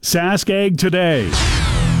Sask Ag Today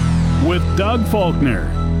with Doug Faulkner.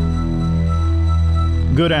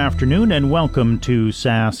 Good afternoon and welcome to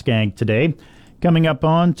Sask Ag Today. Coming up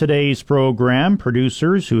on today's program,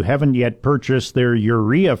 producers who haven't yet purchased their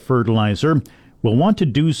urea fertilizer will want to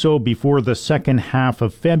do so before the second half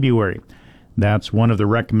of February. That's one of the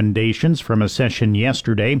recommendations from a session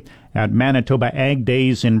yesterday at Manitoba Ag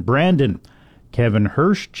Days in Brandon. Kevin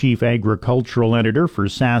Hirsch, Chief Agricultural Editor for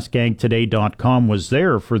SaskAgToday.com, was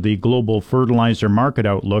there for the Global Fertilizer Market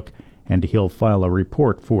Outlook, and he'll file a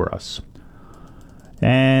report for us.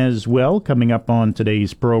 As well, coming up on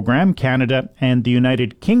today's program, Canada and the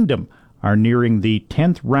United Kingdom are nearing the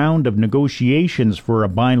 10th round of negotiations for a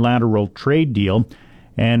bilateral trade deal,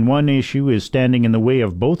 and one issue is standing in the way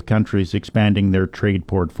of both countries expanding their trade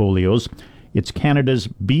portfolios. It's Canada's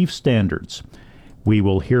beef standards. We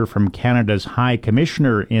will hear from Canada's High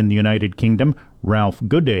Commissioner in the United Kingdom, Ralph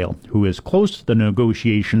Goodale, who is close to the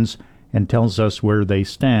negotiations and tells us where they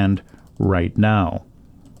stand right now.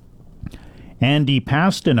 Andy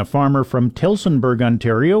Paston, a farmer from Tillsonburg,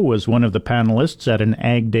 Ontario, was one of the panelists at an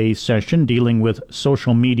Ag Day session dealing with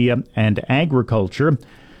social media and agriculture.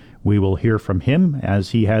 We will hear from him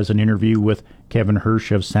as he has an interview with Kevin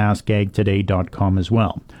Hirsch of SaskAgToday.com as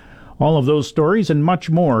well. All of those stories and much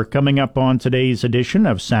more coming up on today's edition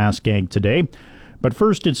of Sask Ag Today. But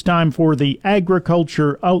first, it's time for the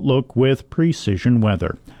Agriculture Outlook with Precision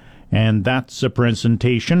Weather. And that's a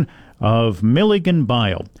presentation of Milligan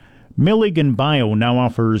Bio. Milligan Bio now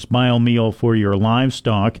offers biomeal for your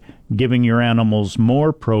livestock, giving your animals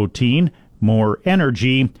more protein, more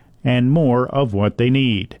energy, and more of what they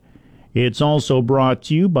need. It's also brought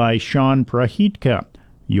to you by Sean Prahitka,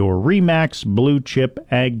 your RE/MAX Blue Chip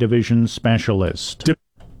Ag Division Specialist.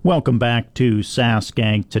 Welcome back to Sask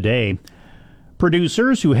Ag Today.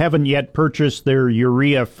 Producers who haven't yet purchased their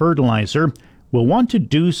urea fertilizer will want to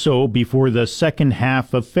do so before the second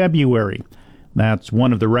half of February. That's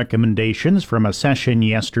one of the recommendations from a session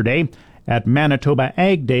yesterday at Manitoba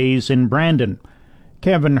Ag Days in Brandon.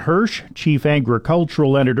 Kevin Hirsch, Chief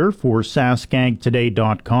Agricultural Editor for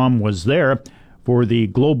SaskAgToday.com, was there for the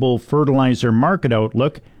Global Fertilizer Market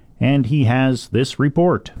Outlook, and he has this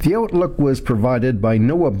report. The outlook was provided by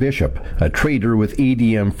Noah Bishop, a trader with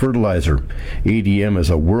ADM Fertilizer. ADM is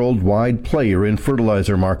a worldwide player in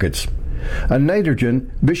fertilizer markets. On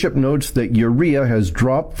nitrogen, Bishop notes that urea has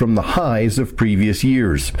dropped from the highs of previous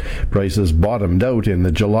years. Prices bottomed out in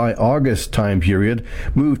the July-August time period,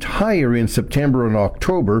 moved higher in September and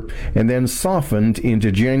October, and then softened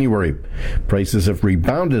into January. Prices have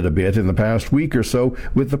rebounded a bit in the past week or so,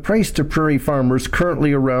 with the price to prairie farmers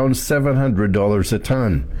currently around $700 a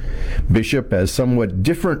ton. Bishop has somewhat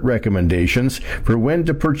different recommendations for when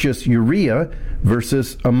to purchase urea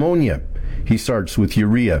versus ammonia. He starts with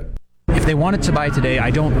urea. If they wanted to buy today,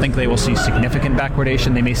 I don't think they will see significant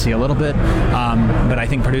backwardation. They may see a little bit, but I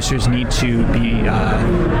think producers need to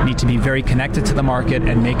be very connected to the market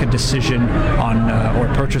and make a decision on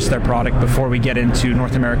or purchase their product before we get into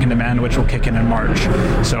North American demand, which will kick in March.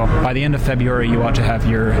 So by the end of February, you ought to have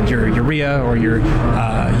your urea or your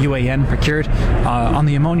UAN procured. On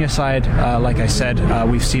the ammonia side, like I said,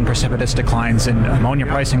 we've seen precipitous declines in ammonia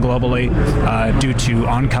pricing globally due to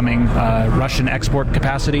oncoming Russian export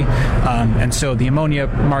capacity. And so the ammonia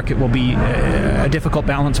market will be a difficult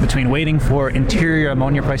balance between waiting for interior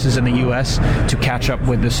ammonia prices in the U.S. to catch up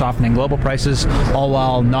with the softening global prices, all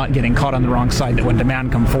while not getting caught on the wrong side that when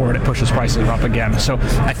demand comes forward, it pushes prices up again. So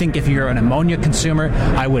I think if you're an ammonia consumer,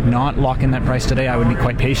 I would not lock in that price today. I would be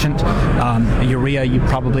quite patient. Urea, you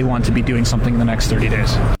probably want to be doing something in the next 30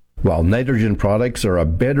 days. While nitrogen products are a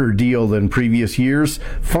better deal than previous years,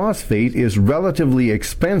 phosphate is relatively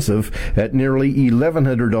expensive at nearly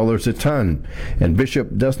 $1,100 a ton, and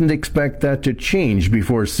Bishop doesn't expect that to change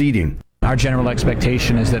before seeding. Our general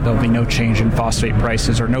expectation is that there'll be no change in phosphate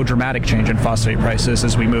prices or no dramatic change in phosphate prices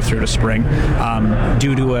as we move through to spring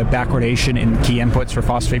due to a backwardation in key inputs for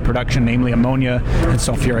phosphate production, namely ammonia and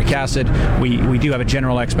sulfuric acid. We do have a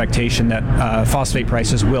general expectation that phosphate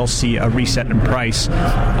prices will see a reset in price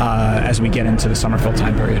as we get into the summer fill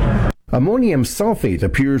time period. Ammonium sulfate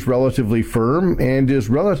appears relatively firm and is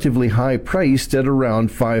relatively high priced at around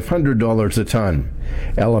 $500 a ton.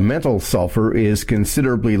 Elemental sulfur is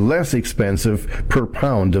considerably less expensive per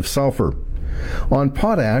pound of sulfur. On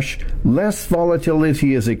potash, less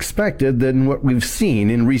volatility is expected than what we've seen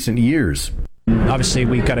in recent years. Obviously,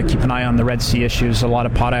 we've got to keep an eye on the Red Sea issues. A lot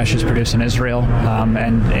of potash is produced in Israel,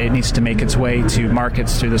 and it needs to make its way to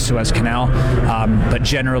markets through the Suez Canal. But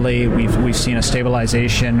generally, we've seen a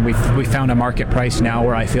stabilization. We found a market price now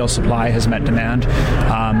where I feel supply has met demand.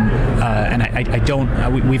 and I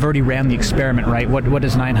don't. We've already ran the experiment, right? What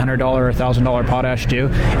does $900 or $1,000 potash do?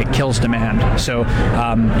 It kills demand. So,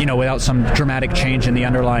 without some dramatic change in the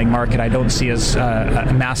underlying market, I don't see as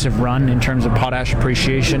a massive run in terms of potash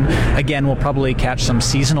appreciation. Again, we'll probably catch some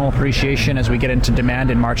seasonal appreciation as we get into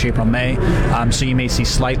demand in March, April, May. So you may see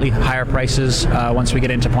slightly higher prices once we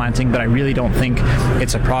get into planting, but I really don't think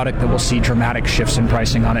it's a product that we'll see dramatic shifts in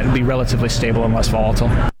pricing on it. It'll be relatively stable and less volatile.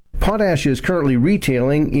 Potash is currently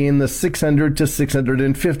retailing in the $600 to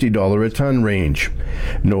 $650 a ton range.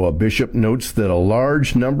 Noah Bishop notes that a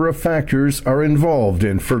large number of factors are involved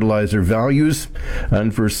in fertilizer values.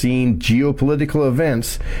 Unforeseen geopolitical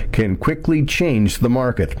events can quickly change the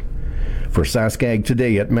market. For Sask Ag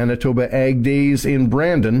Today at Manitoba Ag Days in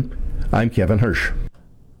Brandon, I'm Kevin Hirsch.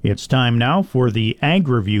 It's time now for the Ag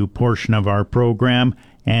Review portion of our program,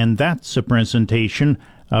 and that's a presentation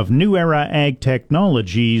of New Era Ag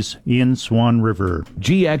Technologies in Swan River.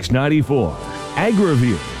 GX94 Ag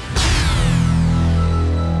Review.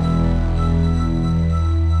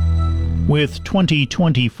 With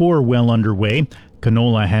 2024 well underway,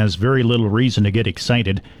 canola has very little reason to get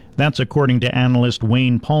excited. That's according to analyst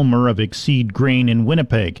Wayne Palmer of Exceed Grain in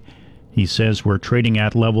Winnipeg. He says we're trading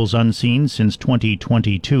at levels unseen since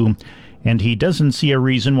 2022, and he doesn't see a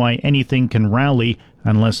reason why anything can rally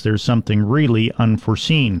unless there's something really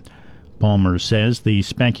unforeseen. Palmer says the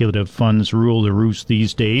speculative funds rule the roost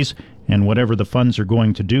these days, and whatever the funds are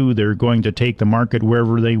going to do, they're going to take the market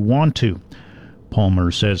wherever they want to. Palmer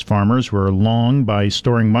says farmers were long by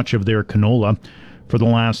storing much of their canola. For the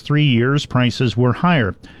last 3 years, prices were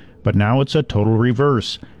higher, but now it's a total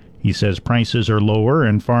reverse. He says prices are lower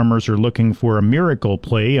and farmers are looking for a miracle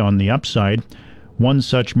play on the upside. One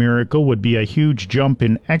such miracle would be a huge jump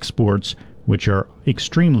in exports, which are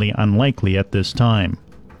extremely unlikely at this time.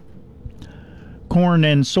 Corn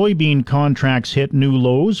and soybean contracts hit new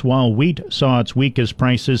lows, while wheat saw its weakest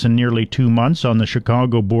prices in nearly 2 months on the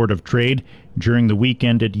Chicago Board of Trade during the week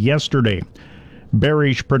ended yesterday.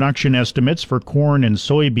 Bearish production estimates for corn and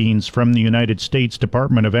soybeans from the United States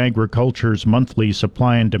Department of Agriculture's monthly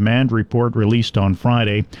supply and demand report released on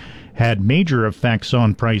Friday had major effects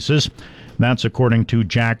on prices. That's according to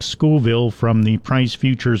Jack Scoville from the Price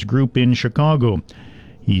Futures Group in Chicago.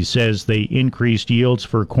 He says they increased yields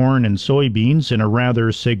for corn and soybeans in a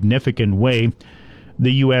rather significant way.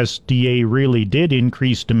 The USDA really did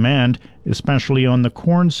increase demand, especially on the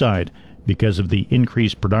corn side, because of the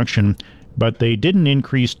increased production, but they didn't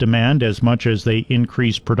increase demand as much as they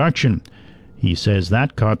increased production. He says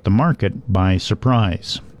that caught the market by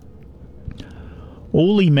surprise.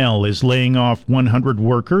 Ole Mill is laying off 100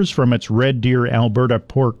 workers from its Red Deer, Alberta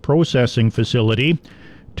pork processing facility.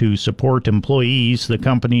 To support employees, the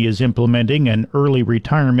company is implementing an early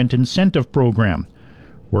retirement incentive program.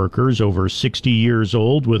 Workers over 60 years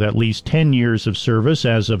old with at least 10 years of service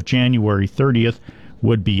as of January 30th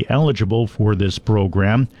would be eligible for this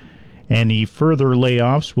program. Any further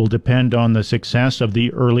layoffs will depend on the success of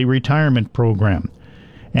the early retirement program,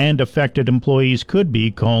 and affected employees could be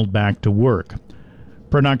called back to work.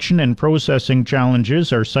 Production and processing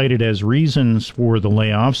challenges are cited as reasons for the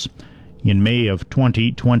layoffs. In May of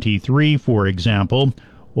 2023, for example,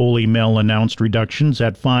 Ole Mill announced reductions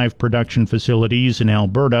at 5 production facilities in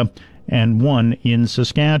Alberta and 1 in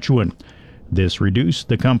Saskatchewan. This reduced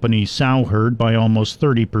the company's sow herd by almost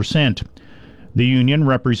 30%. The union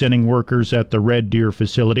representing workers at the Red Deer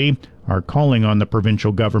facility are calling on the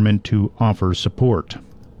provincial government to offer support.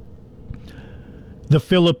 The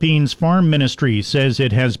Philippines Farm Ministry says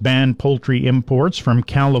it has banned poultry imports from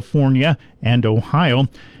California and Ohio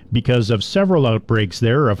because of several outbreaks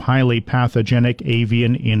there of highly pathogenic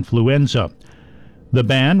avian influenza. The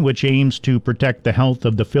ban, which aims to protect the health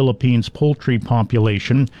of the Philippines poultry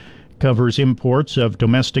population, covers imports of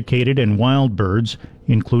domesticated and wild birds,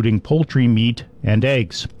 including poultry meat and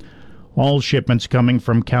eggs. All shipments coming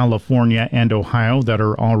from California and Ohio that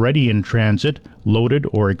are already in transit, loaded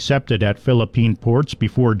or accepted at Philippine ports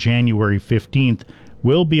before January 15th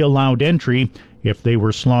will be allowed entry if they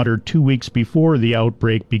were slaughtered 2 weeks before the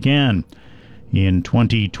outbreak began. In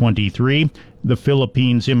 2023, the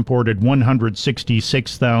Philippines imported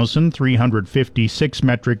 166,356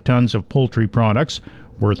 metric tons of poultry products,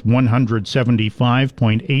 worth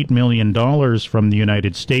 $175.8 million from the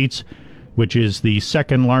United States, which is the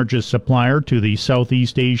second largest supplier to the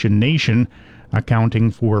Southeast Asian nation, accounting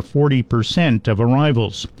for 40% of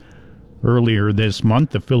arrivals. Earlier this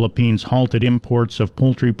month, the Philippines halted imports of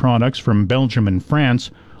poultry products from Belgium and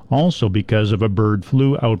France, also because of a bird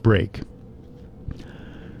flu outbreak.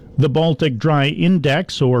 The Baltic Dry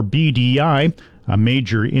Index, or BDI, a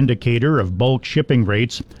major indicator of bulk shipping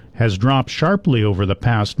rates, has dropped sharply over the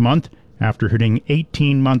past month after hitting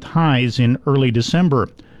 18-month highs in early December.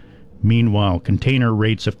 Meanwhile, container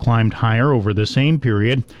rates have climbed higher over the same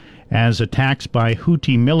period as attacks by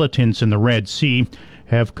Houthi militants in the Red Sea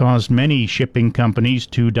have caused many shipping companies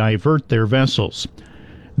to divert their vessels.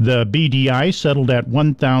 The BDI settled at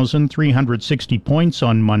 1,360 points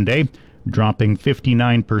on Monday, dropping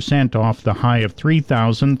 59% off the high of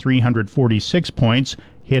 3,346 points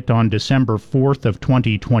hit on December 4th of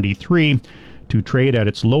 2023 to trade at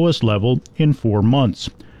its lowest level in 4 months.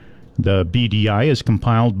 The BDI is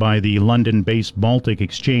compiled by the London-based Baltic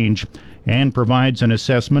Exchange and provides an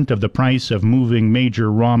assessment of the price of moving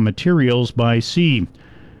major raw materials by sea.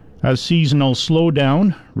 A seasonal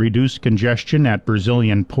slowdown, reduced congestion at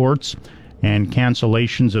Brazilian ports, and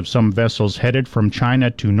cancellations of some vessels headed from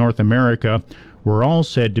China to North America were all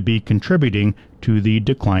said to be contributing to the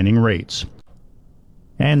declining rates.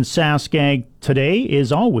 And Sask Ag Today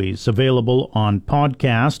is always available on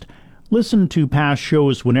podcast. Listen to past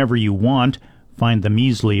shows whenever you want. Find them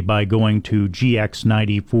easily by going to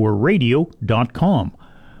GX94radio.com.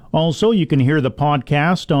 Also, you can hear the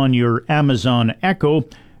podcast on your Amazon Echo.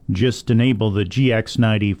 Just enable the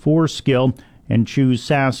GX94 skill and choose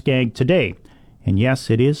Sask Ag Today. And yes,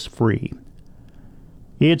 it is free.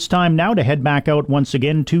 It's time now to head back out once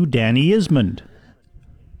again to Danny Ismond.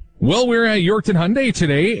 Well, we're at Yorkton Hyundai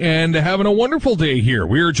today and having a wonderful day here.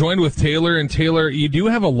 We are joined with Taylor. And Taylor, you do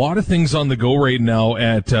have a lot of things on the go right now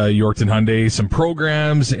at Yorkton Hyundai, some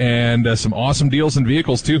programs and some awesome deals and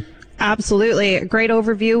vehicles too. Absolutely. A great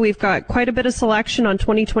overview. We've got quite a bit of selection on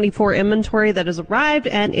 2024 inventory that has arrived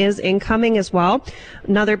and is incoming as well.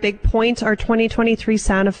 Another big point, our 2023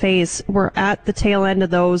 Santa Fe's. We're at the tail end of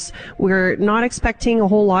those. We're not expecting a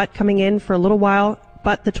whole lot coming in for a little while,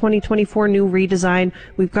 but the 2024 new redesign,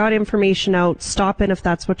 we've got information out. Stop in if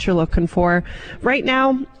that's what you're looking for. Right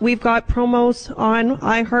now, we've got promos on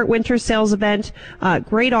iHeart Winter Sales Event.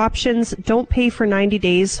 Great options. Don't pay for 90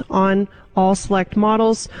 days on all select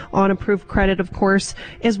models, on approved credit, of course,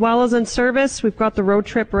 as well as in service. We've got the road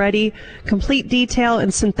trip ready, complete detail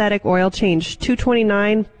and synthetic oil change,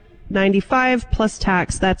 $229.95 plus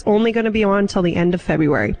tax. That's only going to be on till the end of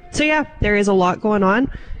February. So yeah, there is a lot going on.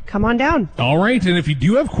 Come on down. All right. And if you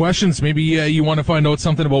do have questions, maybe you want to find out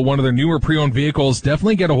something about one of their newer pre-owned vehicles,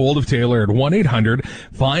 definitely get a hold of Taylor at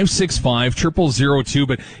 1-800-565-0002.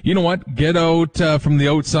 But you know what? Get out from the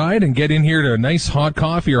outside and get in here to a nice hot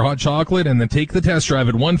coffee or hot chocolate and then take the test drive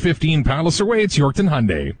at 115 Palliser Way. It's Yorkton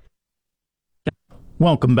Hyundai.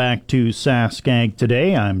 Welcome back to Sask Ag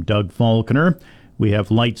Today. I'm Doug Falconer. We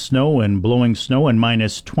have light snow and blowing snow and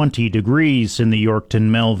minus 20 degrees in the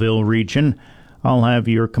Yorkton-Melville region. I'll have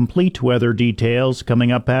your complete weather details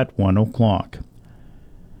coming up at 1 o'clock.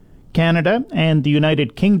 Canada and the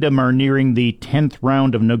United Kingdom are nearing the 10th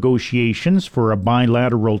round of negotiations for a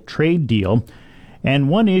bilateral trade deal, and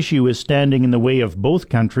one issue is standing in the way of both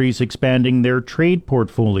countries expanding their trade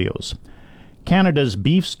portfolios. Canada's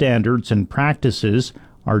beef standards and practices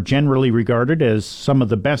are generally regarded as some of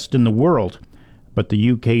the best in the world, but the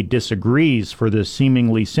UK disagrees for the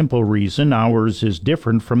seemingly simple reason ours is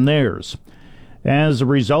different from theirs. As a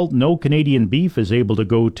result, no Canadian beef is able to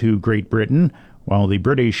go to Great Britain, while the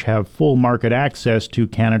British have full market access to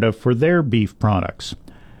Canada for their beef products.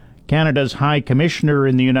 Canada's High Commissioner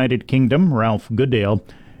in the United Kingdom, Ralph Goodale,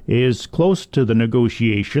 is close to the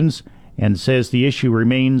negotiations and says the issue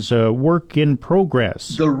remains a work in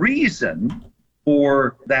progress. The reason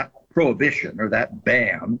for that prohibition or that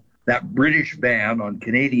ban, that British ban on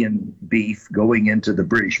Canadian beef going into the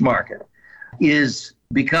British market, is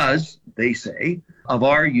because, they say, of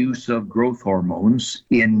our use of growth hormones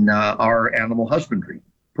in our animal husbandry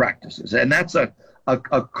practices. And that's a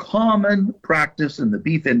common practice in the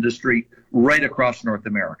beef industry right across North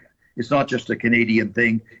America. It's not just a Canadian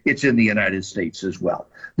thing, it's in the United States as well.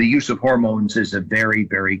 The use of hormones is a very,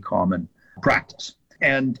 very common practice.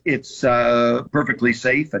 And it's perfectly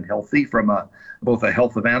safe and healthy from both a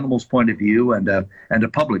health of animals point of view and a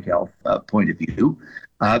public health point of view.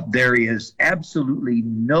 There is absolutely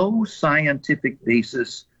no scientific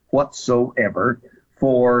basis whatsoever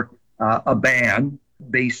for a ban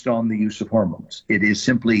based on the use of hormones. It is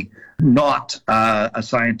simply not a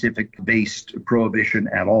scientific-based prohibition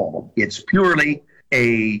at all. It's purely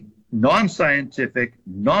a non-scientific,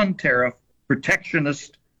 non-tariff,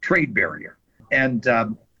 protectionist trade barrier. And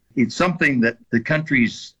it's something that the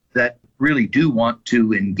countries that really do want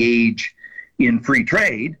to engage in free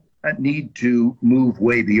trade need to move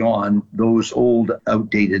way beyond those old,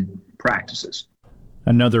 outdated practices.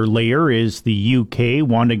 Another layer is the UK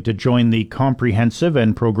wanting to join the Comprehensive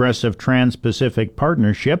and Progressive Trans-Pacific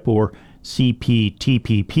Partnership, or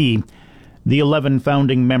CPTPP. The 11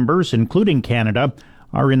 founding members, including Canada,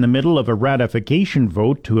 are in the middle of a ratification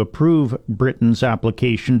vote to approve Britain's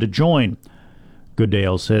application to join.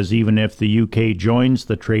 Goodale says even if the UK joins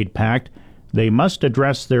the trade pact, they must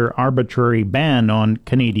address their arbitrary ban on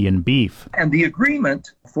Canadian beef. And the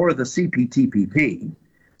agreement for the CPTPP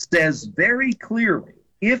says very clearly,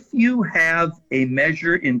 if you have a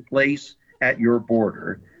measure in place at your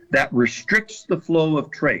border that restricts the flow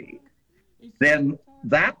of trade, then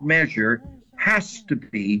that measure has to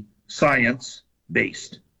be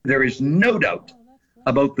science-based. There is no doubt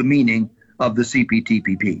about the meaning of the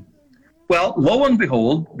CPTPP. Well, lo and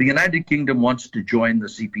behold, the United Kingdom wants to join the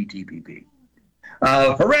CPTPP.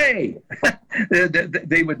 Hooray!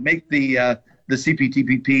 They would make the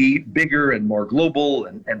CPTPP bigger and more global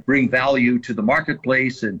and bring value to the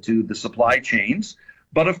marketplace and to the supply chains.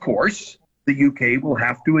 But of course, the UK will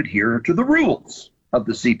have to adhere to the rules of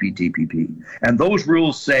the CPTPP. And those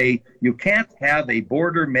rules say you can't have a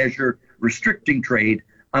border measure restricting trade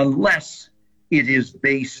unless it is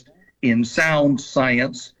based in sound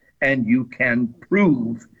science and you can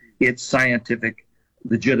prove its scientific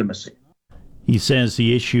legitimacy. He says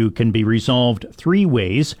the issue can be resolved three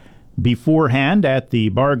ways: beforehand at the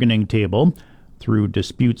bargaining table, through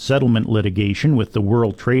dispute settlement litigation with the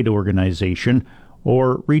World Trade Organization,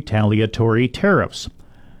 or retaliatory tariffs.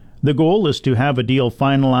 The goal is to have a deal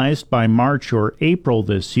finalized by March or April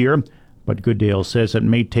this year, but Goodale says it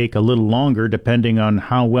may take a little longer depending on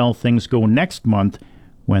how well things go next month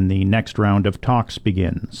when the next round of talks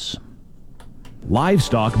begins.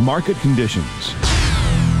 Livestock market conditions.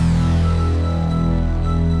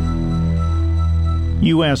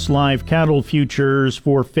 U.S. live cattle futures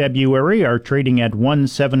for February are trading at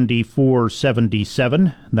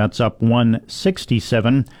 174.77. That's up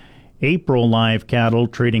 167. April live cattle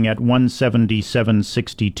trading at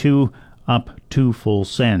 177.62, up 2 full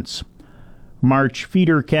cents. March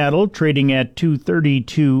feeder cattle trading at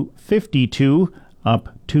 232.52, up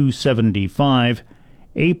 275.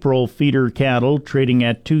 April feeder cattle trading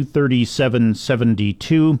at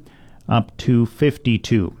 237.72, up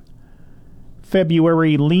 252.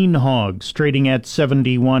 February lean hogs trading at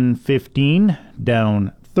 71.15,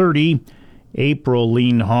 down 30. April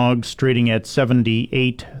lean hogs trading at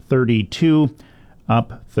 78.32,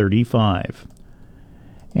 up 35.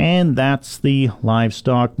 And that's the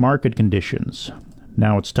livestock market conditions.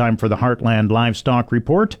 Now it's time for the Heartland Livestock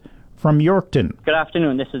Report from Yorkton. Good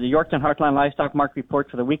afternoon. This is the Yorkton Heartland Livestock Market Report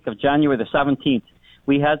for the week of January the 17th.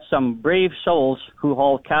 We had some brave souls who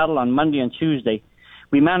hauled cattle on Monday and Tuesday.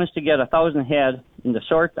 We managed to get 1,000 head in the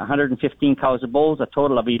sort, 115 cows and bulls, a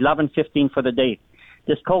total of 1115 for the day.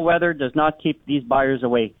 This cold weather does not keep these buyers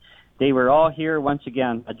away. They were all here once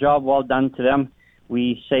again. A job well done to them.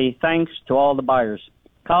 We say thanks to all the buyers.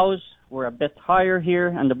 Cows were a bit higher here,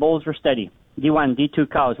 and the bulls were steady. D1, D2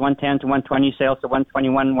 cows, 110 to 120, sales to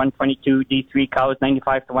 121, 122, D3 cows,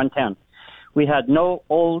 95 to 110. We had no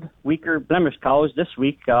old, weaker, blemished cows this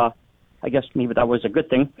week. I guess maybe that was a good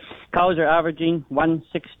thing. Cows are averaging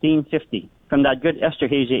 116.50. From that good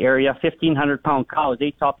Esterhazy area, 1,500-pound cows,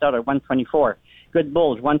 they topped out at 124. Good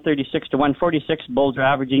bulls, 136 to 146. Bulls are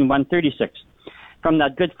averaging 136. From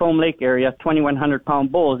that good Foam Lake area,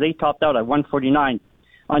 2,100-pound bulls, they topped out at 149.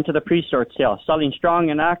 On to the pre-sort sale. Selling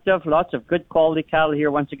strong and active. Lots of good quality cattle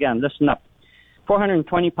here once again. Listen up.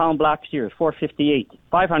 420-pound black steers, 458.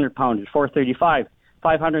 500-pounders, 435.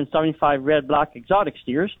 575 red black exotic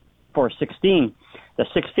steers, 416. The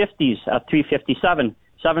 650s at 357.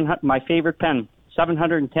 My favorite pen,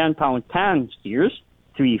 710-pound tan steers,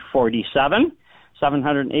 347.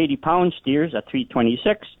 780-pound steers at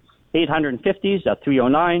 326. 850s at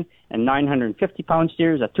 309. And 950-pound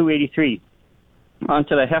steers at 283. On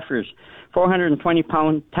to the heifers.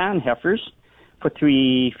 420-pound tan heifers for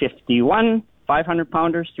 351.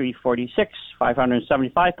 500-pounders, 346.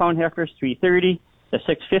 575-pound heifers, 330. The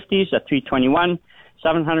 650s at 321.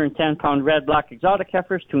 710-pound red black exotic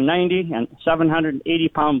heifers, 290, and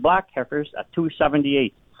 780-pound black heifers at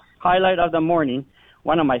 278. Highlight of the morning,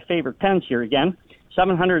 one of my favorite pens here again,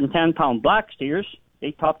 710-pound black steers,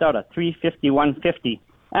 they topped out at 351.50,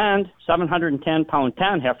 and 710-pound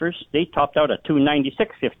tan heifers, they topped out at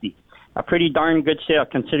 296.50. A pretty darn good sale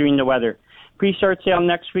considering the weather. Pre-sort sale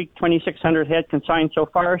next week, 2,600 head consigned so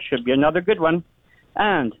far, should be another good one.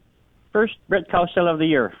 And first bred cow sale of the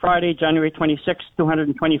year, Friday, January 26th,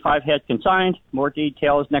 225 head consigned. More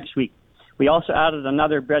details next week. We also added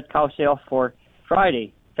another bred cow sale for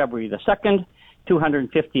Friday, February the 2nd,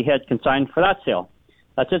 250 head consigned for that sale.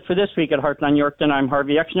 That's it for this week at Heartland Yorkton. I'm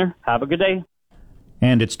Harvey Exner. Have a good day.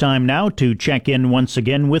 And it's time now to check in once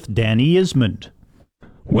again with Danny Ismond.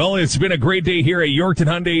 Well, it's been a great day here at Yorkton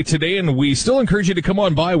Hyundai today, and we still encourage you to come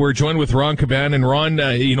on by. We're joined with Ron Caban, and Ron,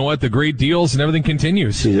 you know what? The great deals and everything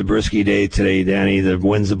continues. It's a brisky day today, Danny. The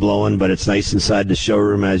winds are blowing, but it's nice inside the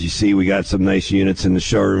showroom. As you see, we got some nice units in the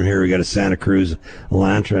showroom here. We got a Santa Cruz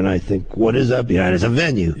Elantra, and I think, what is up behind? It's a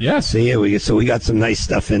Venue. Yes. See, we got some nice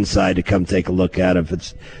stuff inside to come take a look at if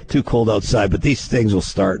it's too cold outside, but these things will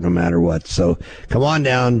start no matter what. So come on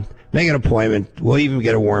down, make an appointment. We'll even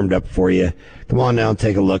get it warmed up for you. Come on down,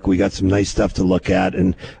 take a look. We got some nice stuff to look at.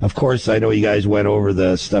 And, of course, I know you guys went over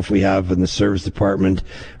the stuff we have in the service department,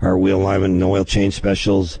 our wheel alignment and oil change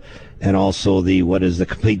specials, and also the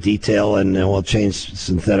complete detail and oil change,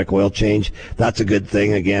 synthetic oil change. That's a good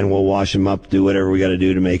thing. Again, we'll wash them up, do whatever we got to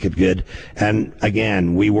do to make it good. And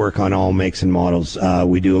again, we work on all makes and models.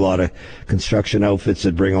 We do a lot of construction outfits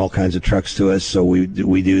that bring all kinds of trucks to us, so we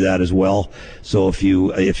do that as well. So if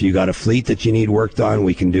you got a fleet that you need worked on,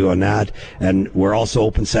 we can do on that. And we're also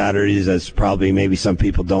open Saturdays, as probably maybe some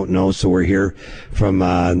people don't know. So we're here from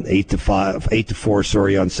 8 to 4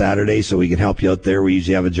 on Saturday, so we can help you out there. We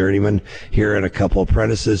usually have a journeyman here and a couple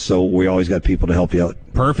apprentices, so we always got people to help you out.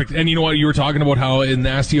 Perfect. And you know what? You were talking about how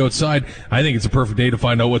nasty outside. I think it's a perfect day to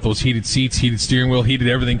find out what those heated seats, heated steering wheel, heated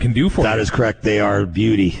everything can do for you. That is correct. They are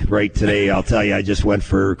beauty. Right today, I'll tell you, I just went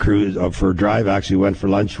for a drive, actually went for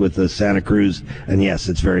lunch with the Santa Cruz, and yes,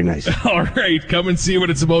 it's very nice. All right, come and see what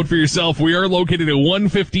it's about for yourself. We are located at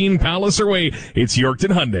 115 Palliser Way. It's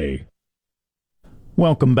Yorkton Hyundai.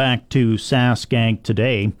 Welcome back to Sask Ag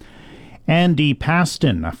Today. Andy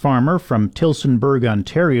Paston, a farmer from Tillsonburg,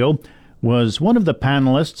 Ontario, was one of the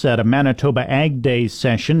panelists at a Manitoba Ag Day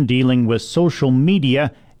session dealing with social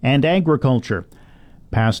media and agriculture.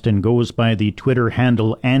 Paston goes by the Twitter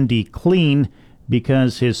handle Andy Clean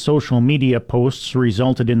because his social media posts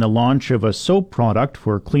resulted in the launch of a soap product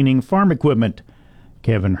for cleaning farm equipment.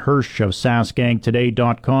 Kevin Hirsch of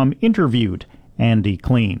SaskAgToday.com interviewed Andy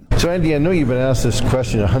Clean. So, Andy, I know you've been asked this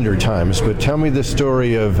question 100 times, but tell me the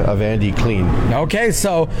story of Andy Clean. Okay,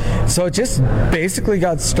 so it just basically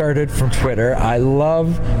got started from Twitter. I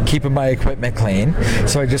love keeping my equipment clean,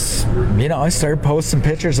 so I just, I started posting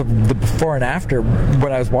pictures of the before and after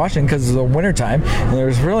when I was washing, because it was the wintertime, and there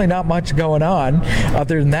was really not much going on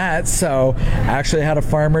other than that. So I actually had a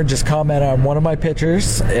farmer just comment on one of my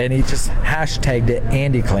pictures, and he just hashtagged it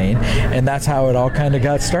Andy Clean, and that's how it all kind of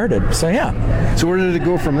got started. So yeah. So where did it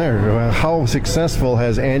go from there? How successful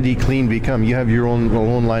has Andy Clean become? You have your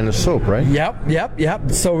own line of soap, right?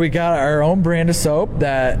 Yep. So we got our own brand of soap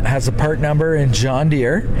that has a part number in John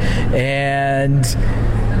Deere. And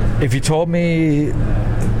if you told me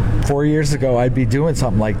 4 years ago I'd be doing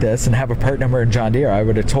something like this and have a part number in John Deere, I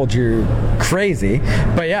would have told you crazy.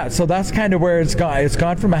 But yeah, so that's kind of where it's gone. It's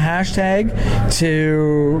gone from a hashtag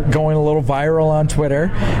to going a little viral on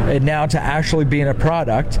Twitter, and now to actually being a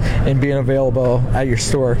product and being available at your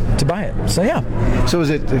store to buy it. So yeah. So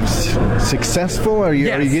is it successful? Are you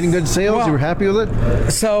getting good sales? Well, you're happy with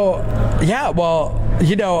it? So yeah, well,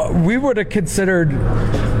 we would have considered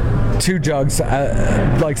 2 jugs,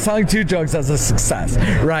 like selling 2 jugs as a success,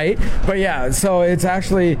 right? But yeah, so it's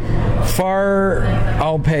actually far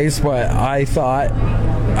outpaced what I thought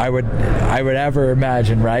I would ever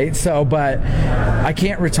imagine, right? So, but I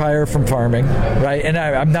can't retire from farming, right? And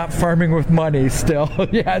I'm not farming with money still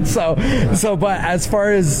yet. So, but as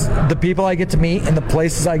far as the people I get to meet and the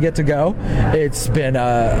places I get to go, it's been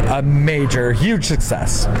a major, huge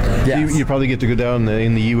success. Yes. You probably get to go down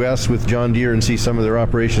in the U.S. with John Deere and see some of their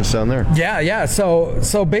operations down there. Yeah.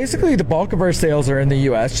 So basically, the bulk of our sales are in the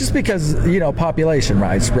U.S. just because population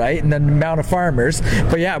rise, right, and then the amount of farmers.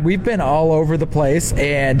 But yeah, we've been all over the place,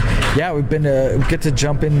 and yeah, we've been to get to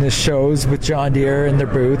jump in the shows with John Deere and their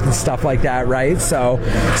booth and stuff like that, right? So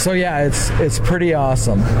yeah, it's pretty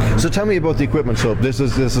awesome. So tell me about the equipment soap. This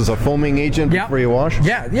is a foaming agent before you wash?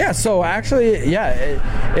 Yeah. So actually,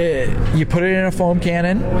 you put it in a foam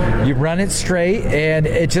cannon, you run it straight, and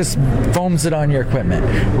it just foams it on your equipment,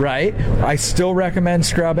 right? I still recommend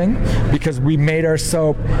scrubbing because we made our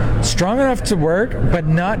soap strong enough to work, but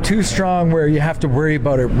not too strong where you have to worry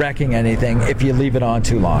about it wrecking anything if you leave it on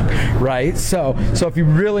too long, right? So if you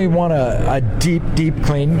really want a deep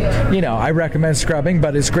clean, I recommend scrubbing,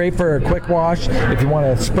 but it's great for a quick wash. If you want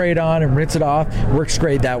to spray it on and rinse it off, works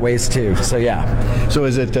great that way too. So yeah. So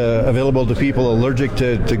is it available to people allergic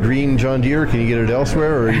to green John Deere? Can you get it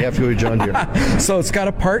elsewhere, or you have to go to John Deere? So it's got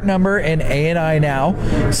a part number in A&I now.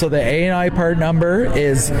 So the A&I part number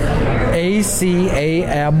is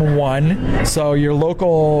ACAM1. So your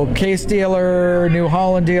local Case dealer, New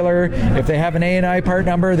Holland dealer, if they have an A&I part number,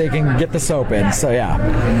 number, they can get the soap in. So yeah.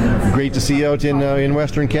 Great to see you out in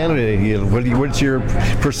Western Canada. What's your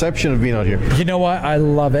perception of being out here? You know what? I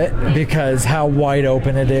love it because how wide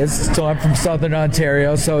open it is. So I'm from Southern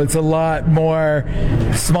Ontario, so it's a lot more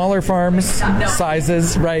smaller farms,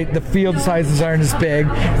 sizes, right? The field sizes aren't as big,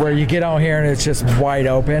 where you get out here and it's just wide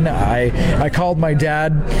open. I called my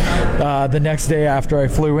dad the next day after I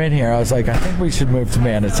flew in here. I was like, I think we should move to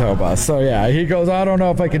Manitoba. So yeah, he goes, I don't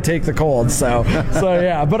know if I can take the cold. So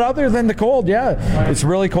yeah, but other than the cold, yeah, it's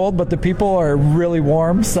really cold, but the people are really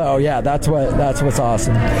warm. So yeah, that's what's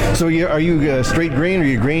awesome. So are you straight grain? Are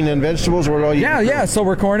you grain and vegetables, or all you? Yeah. So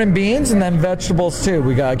we're corn and beans, and then vegetables too.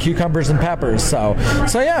 We got cucumbers and peppers. So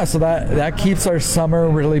that keeps our summer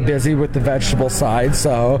really busy with the vegetable side.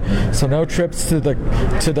 So no trips to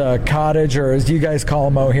the cottage, or as you guys call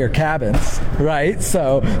them out here, cabins, right?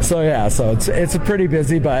 So it's a pretty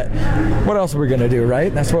busy. But what else are we gonna do,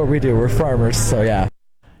 right? That's what we do. We're farmers. So yeah.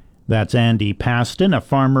 That's Andy Paston, a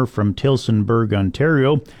farmer from Tillsonburg,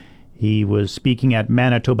 Ontario. He was speaking at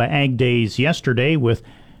Manitoba Ag Days yesterday with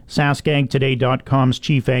SaskAgToday.com's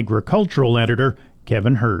chief agricultural editor,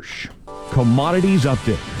 Kevin Hirsch. Commodities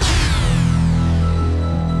Update.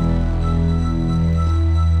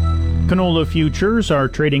 Canola futures are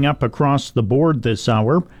trading up across the board this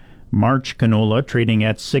hour. March canola trading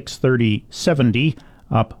at $630.70,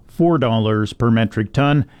 up $4 per metric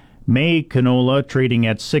ton. May canola trading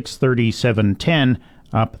at $637.10,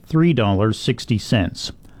 up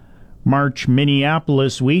 $3.60. March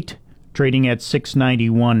Minneapolis wheat trading at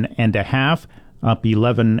 $691.50, up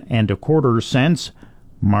 11.25 cents.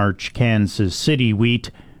 March Kansas City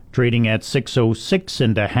wheat trading at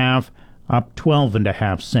 $606.50, up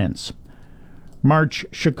 12.5 cents. March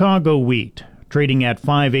Chicago wheat trading at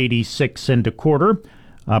 $586.25,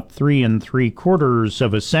 up 3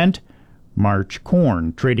 3/4 cents. March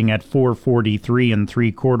corn trading at $443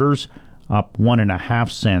 3/4, up 1.5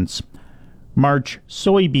 cents. March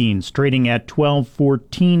soybeans trading at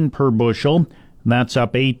 $12.14 per bushel, that's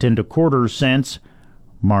up 8 1/4 cents.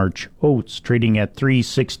 March oats trading at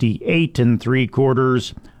 $368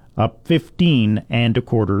 3/4, up 15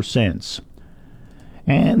 1/4 cents.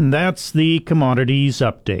 And that's the commodities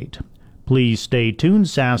update. Please stay tuned.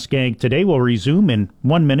 Sask Ag Today will resume in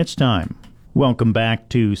 1 minute's time. Welcome back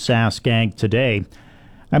to Sask Ag Today.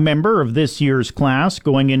 A member of this year's class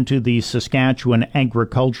going into the Saskatchewan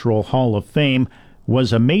Agricultural Hall of Fame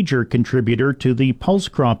was a major contributor to the pulse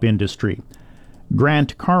crop industry.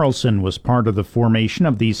 Grant Carlson was part of the formation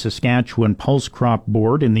of the Saskatchewan Pulse Crop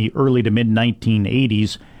Board in the early to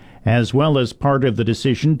mid-1980s, as well as part of the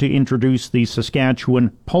decision to introduce the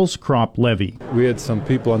Saskatchewan Pulse Crop Levy. We had some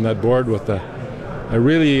people on that board with a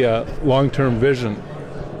really long-term vision,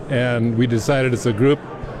 and we decided as a group,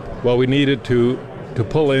 well, we needed to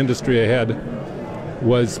pull the industry ahead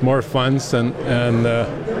was more funds, and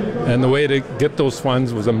the way to get those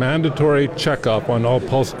funds was a mandatory checkup on all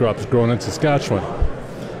pulse crops grown in Saskatchewan.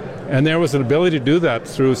 And there was an ability to do that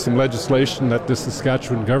through some legislation that the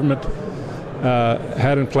Saskatchewan government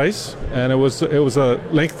had in place, and it was a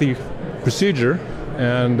lengthy procedure.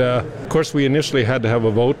 And of course, we initially had to have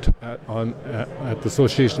a vote at the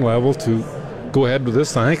association level to go ahead with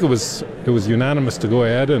this. I think it was unanimous to go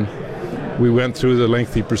ahead, and we went through the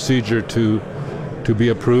lengthy procedure to be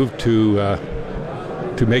approved to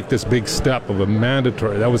make this big step of a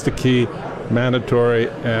mandatory. That was the key, mandatory.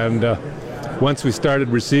 And once we started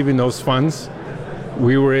receiving those funds,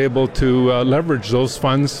 we were able to leverage those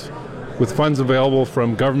funds. With funds available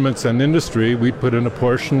from governments and industry, we'd put in a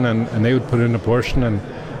portion, and they would put in a portion, and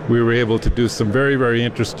we were able to do some very, very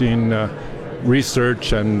interesting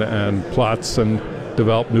research and plots and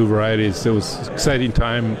develop new varieties. It was an exciting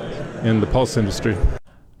time in the pulse industry.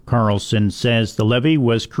 Carlson says the levy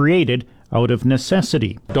was created out of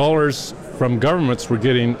necessity. Dollars from governments were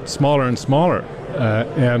getting smaller and smaller,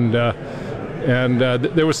 and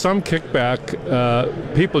there was some kickback.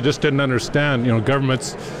 People just didn't understand.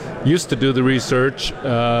 Governments used to do the research,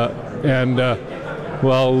 let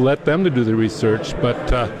them to do the research.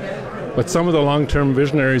 But some of the long-term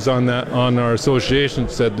visionaries on our association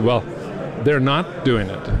said, well, they're not doing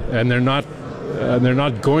it, and they're not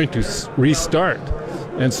going to restart.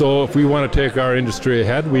 And so, if we want to take our industry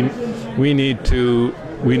ahead, we need to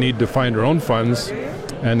find our own funds,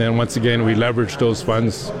 and then once again we leverage those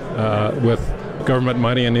funds with government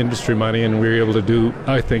money and industry money, and we were able to do,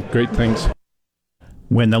 I think, great things.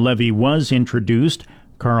 When the levy was introduced,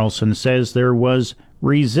 Carlson says there was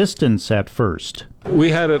resistance at first. We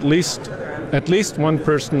had at least one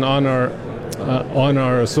person on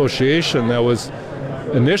our association that was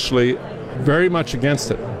initially very much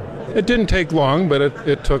against it, it didn't take long, but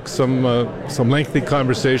it took some lengthy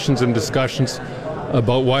conversations and discussions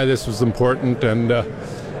about why this was important, and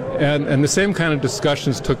the same kind of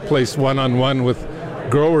discussions took place one-on-one with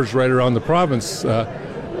growers right around the province.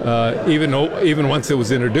 Even once it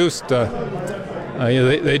was introduced,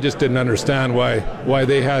 they just didn't understand why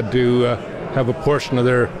they had to have a portion of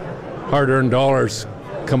their hard-earned dollars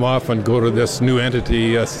come off and go to this new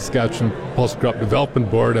entity, Saskatchewan Pulse Crop Development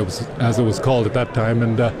Board, as it was called at that time.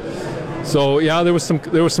 And so there was some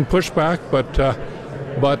pushback, but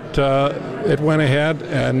it went ahead,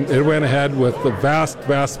 and it went ahead with the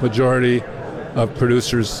vast majority of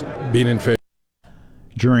producers being in favor.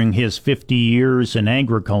 During his 50 years in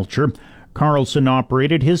agriculture, Carlson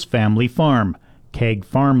operated his family farm, Keg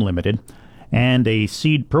Farm Limited, and a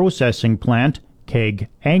seed processing plant, Keg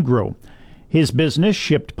Agro. His business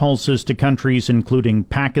shipped pulses to countries including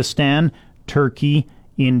Pakistan, Turkey,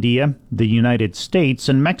 India, the United States,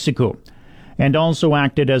 and Mexico, and also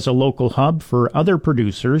acted as a local hub for other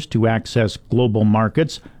producers to access global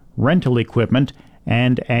markets, rental equipment,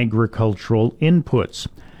 and agricultural inputs.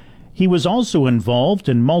 He was also involved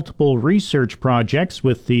in multiple research projects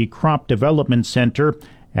with the Crop Development Centre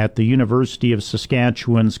at the University of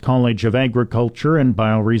Saskatchewan's College of Agriculture and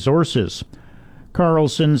Bioresources.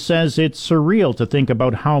 Carlson says it's surreal to think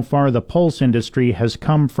about how far the pulse industry has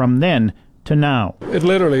come from then to now. It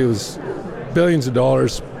literally was billions of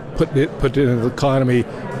dollars put into the economy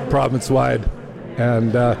province-wide,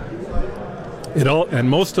 and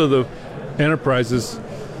most of the enterprises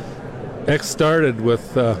started with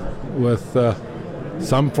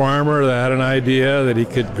some farmer that had an idea that he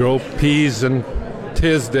could grow peas in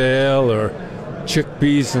Tisdale or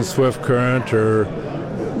chickpeas in Swift Current or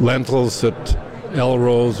lentils at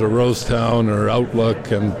Elrose or Rosetown or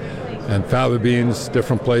Outlook and faba beans,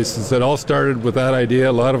 different places. It all started with that idea.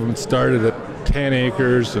 A lot of them started at 10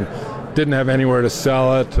 acres and didn't have anywhere to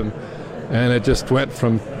sell it, and it just went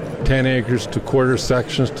from 10 acres to quarter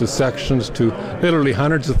sections to literally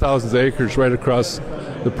hundreds of thousands of acres right across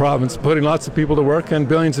the province, putting lots of people to work and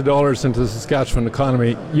billions of dollars into the Saskatchewan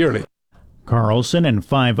economy yearly. Carlson and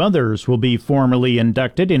 5 others will be formally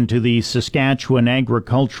inducted into the Saskatchewan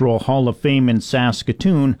Agricultural Hall of Fame in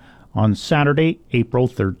Saskatoon on Saturday, April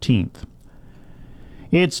 13th.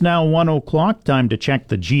 It's now 1 o'clock, time to check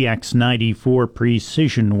the GX94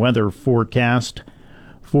 precision weather forecast.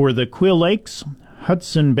 For the Quill Lakes,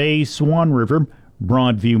 Hudson Bay, Swan River,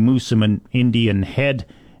 Broadview, Moosomin, Indian Head,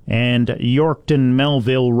 and Yorkton,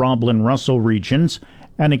 Melville, Roblin, Russell regions,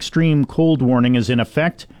 an extreme cold warning is in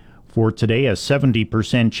effect. For today, a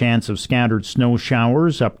 70% chance of scattered snow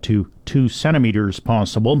showers, up to 2 centimeters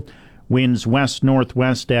possible. Winds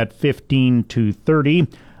west-northwest at 15 to 30,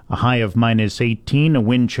 a high of -18, a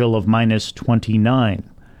wind chill of -29.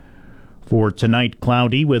 For tonight,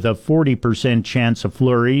 cloudy with a 40% chance of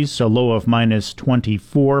flurries, a low of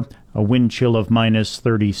 -24, a wind chill of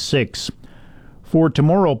 -36. For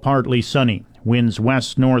tomorrow, partly sunny. Winds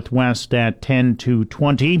west-northwest at 10 to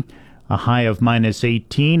 20, a high of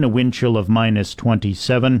 -18, a wind chill of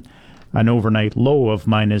 -27, an overnight low of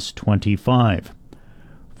 -25.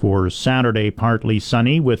 For Saturday, partly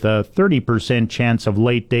sunny with a 30% chance of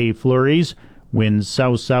late-day flurries. Winds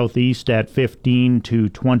south-southeast at 15 to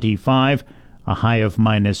 25, a high of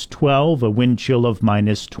 -12, a wind chill of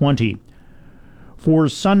 -20. For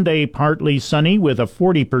Sunday, partly sunny with a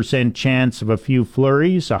 40% chance of a few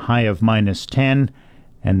flurries, a high of -10,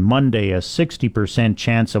 and Monday a 60%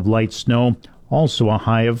 chance of light snow, also a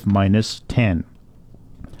high of -10.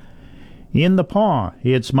 In the Paw,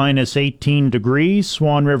 it's -18 degrees,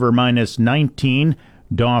 Swan River -19,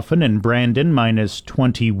 Dauphin and Brandon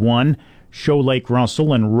 -21, Show Lake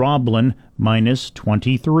Russell and Roblin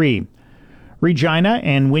 -23. Regina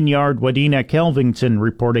and Wynyard Wadena Kelvington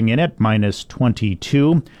reporting in at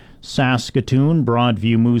 -22. Saskatoon,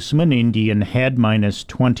 Broadview, Moosomin, Indian Head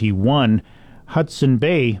 -21. Hudson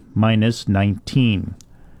Bay -19.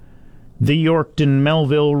 The Yorkton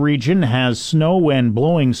Melville region has snow and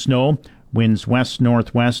blowing snow. Winds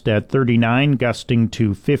west-northwest at 39, gusting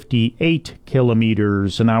to 58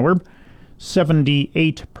 kilometers an hour.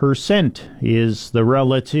 78% is the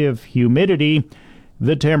relative humidity.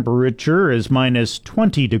 The temperature is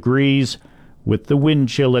 -20 degrees. With the wind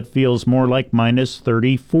chill, it feels more like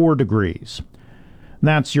 -34 degrees.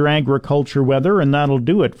 That's your agriculture weather, and that'll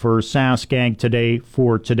do it for Sask Ag Today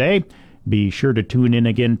for today. Be sure to tune in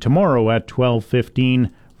again tomorrow at 12:15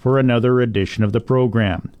 for another edition of the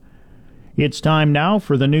program. It's time now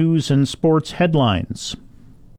for the news and sports headlines.